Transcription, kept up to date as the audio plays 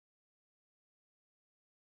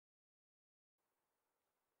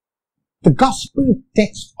The gospel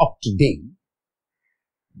text of today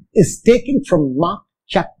is taken from Mark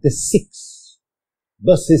chapter 6,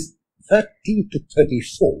 verses 30 to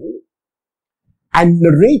 34, and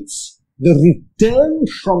narrates the return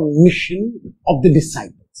from mission of the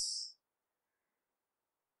disciples.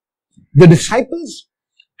 The disciples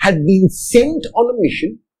had been sent on a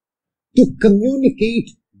mission to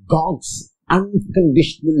communicate God's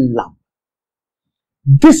unconditional love.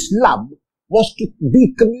 This love was to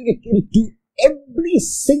be communicated to every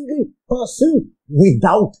single person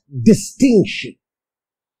without distinction.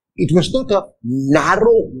 It was not a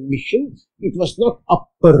narrow mission. It was not a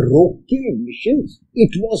parochial mission.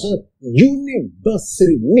 It was a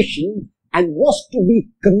universal mission and was to be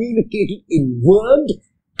communicated in word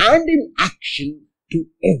and in action to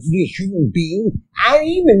every human being and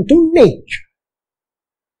even to nature.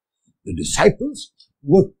 The disciples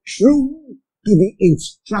were true to the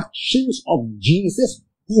instructions of Jesus,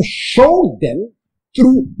 who showed them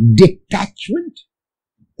through detachment,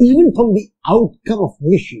 even from the outcome of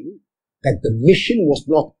mission, that the mission was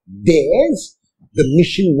not theirs, the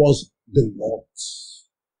mission was the Lord's.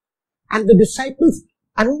 And the disciples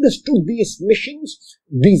understood these missions,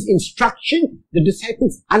 these instructions. The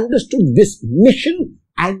disciples understood this mission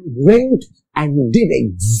and went and did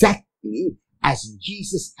exactly as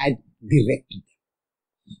Jesus had directed them.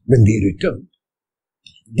 When they returned,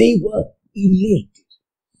 they were elated.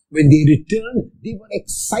 When they returned, they were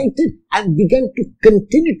excited and began to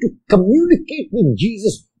continue to communicate with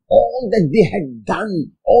Jesus all that they had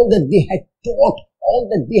done, all that they had taught, all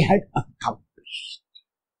that they had accomplished.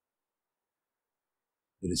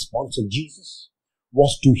 The response of Jesus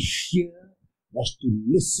was to hear, was to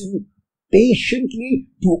listen patiently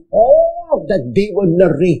to all of that they were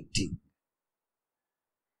narrating.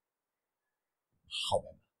 However,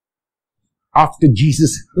 after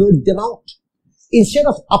Jesus heard them out, instead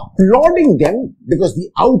of applauding them because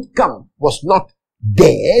the outcome was not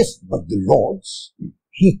theirs but the Lord's,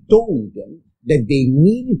 he told them that they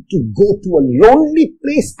needed to go to a lonely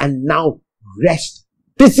place and now rest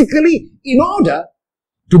physically in order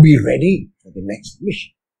to be ready for the next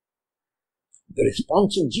mission. The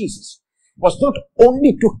response of Jesus was not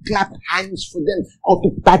only to clap hands for them or to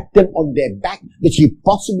pat them on their back, which he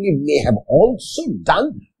possibly may have also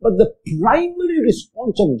done, but the primary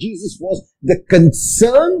response of Jesus was the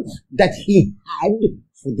concern that he had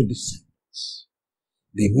for the disciples.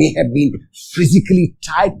 They may have been physically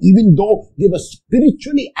tired, even though they were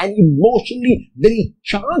spiritually and emotionally very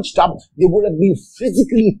charged up. They would have been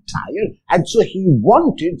physically tired, and so he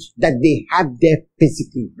wanted that they have their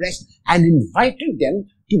physical rest and invited them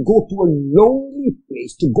to go to a lonely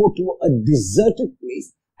place, to go to a deserted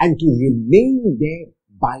place, and to remain there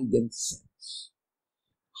by themselves.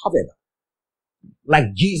 However,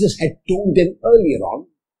 like Jesus had told them earlier on,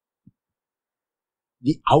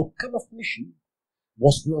 the outcome of mission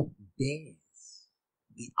was not theirs.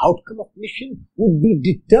 The outcome of mission would be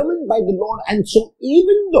determined by the Lord, and so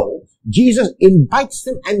even though Jesus invites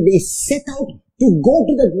them and they set out to go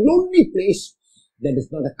to that lonely place, that is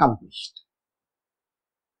not accomplished.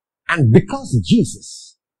 And because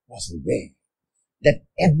Jesus was aware that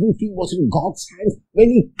everything was in God's hands, when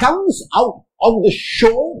he comes out on the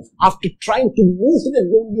shore after trying to move to the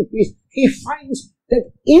lonely place, he finds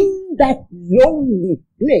that in that lonely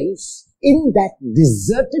place, in that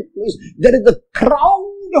deserted place, there is a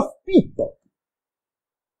crowd of people.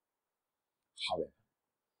 However,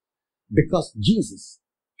 because Jesus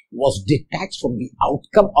was detached from the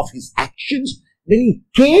outcome of his actions, when he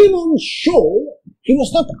came on shore, he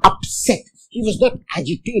was not upset. He was not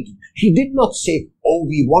agitated. He did not say, oh,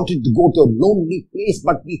 we wanted to go to a lonely place,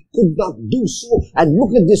 but we could not do so. And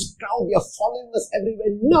look at this crowd, they are following us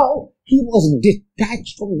everywhere. No, he was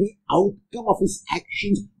detached from the outcome of his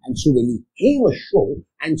actions. And so when he came ashore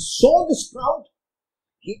and saw this crowd,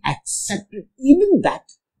 he accepted even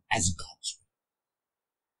that as God's will.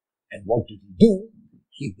 And what did he do?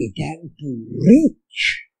 He began to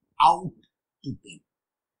reach out to them.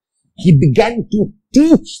 He began to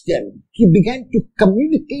teach them. He began to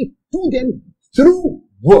communicate to them through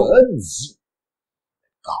words.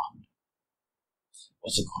 God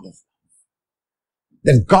was a God of love.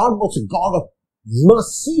 That God was a God of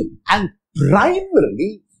mercy, and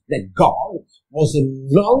primarily that God was a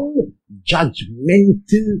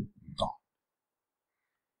non-judgmental God.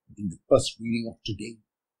 In the first reading of today,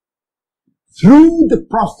 through the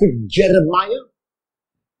prophet Jeremiah,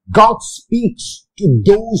 God speaks to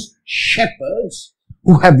those shepherds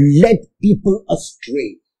who have led people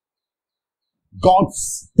astray. God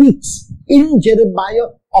speaks in Jeremiah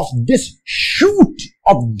of this shoot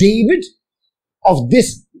of David, of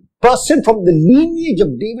this person from the lineage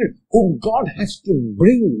of David whom God has to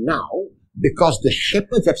bring now, because the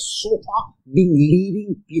shepherds have so far been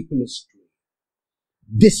leading people astray.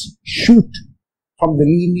 This shoot from the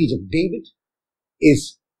lineage of David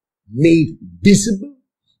is made visible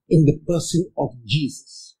in the person of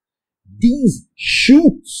Jesus. These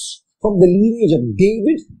shoots from the lineage of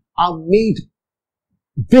David are made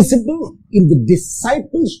visible in the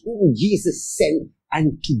disciples whom Jesus sent,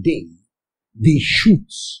 and today these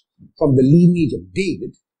shoots from the lineage of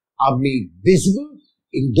David are made visible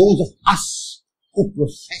in those of us who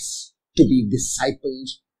profess to be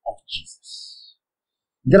disciples of Jesus.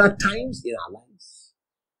 There are times in our lives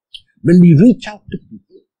when we reach out to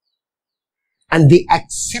people and they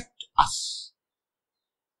accept us.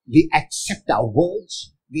 They accept our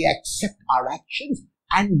words, they accept our actions,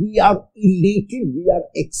 and we are elated, we are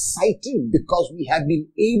excited because we have been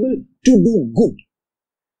able to do good.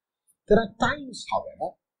 There are times,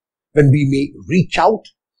 however, when we may reach out,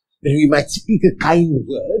 when we might speak a kind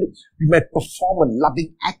word, we might perform a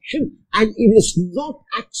loving action, and it is not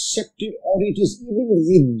accepted or it is even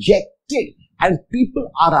rejected, and people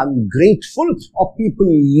are ungrateful, or people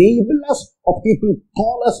label us, or people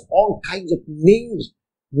call us all kinds of names.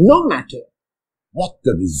 No matter what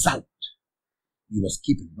the result, you must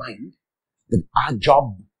keep in mind that our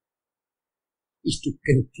job is to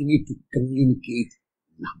continue to communicate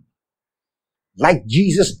love. Like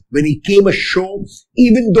Jesus, when he came ashore,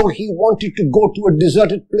 even though he wanted to go to a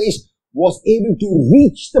deserted place, was able to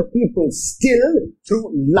reach the people still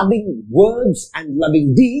through loving words and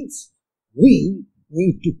loving deeds. We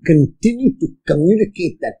need to continue to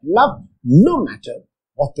communicate that love, no matter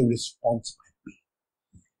what the response might be.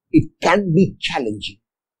 It can be challenging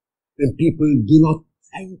when people do not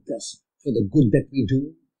thank us for the good that we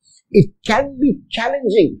do. It can be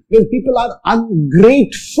challenging when people are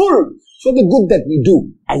ungrateful for the good that we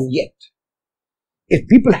do. And yet, if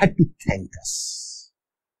people had to thank us,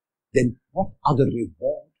 then what other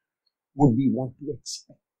reward would we want to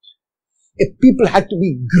expect? If people had to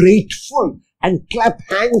be grateful and clap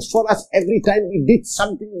hands for us every time we did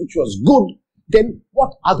something which was good, then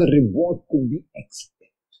what other reward could we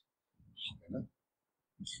expect? However,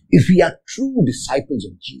 if we are true disciples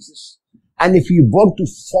of Jesus, and if we want to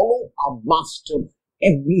follow our Master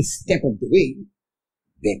every step of the way,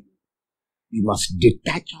 then we must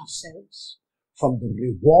detach ourselves from the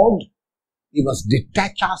reward. We must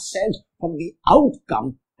detach ourselves from the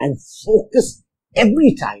outcome and focus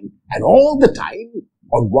every time and all the time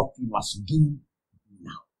on what we must do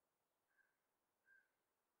now.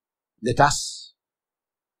 Let us,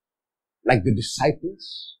 like the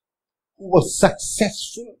disciples who were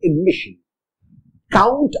successful in mission,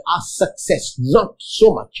 count our success not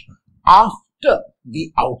so much after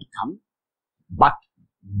the outcome, but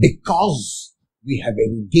because we have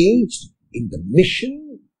engaged in the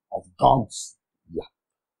mission of God's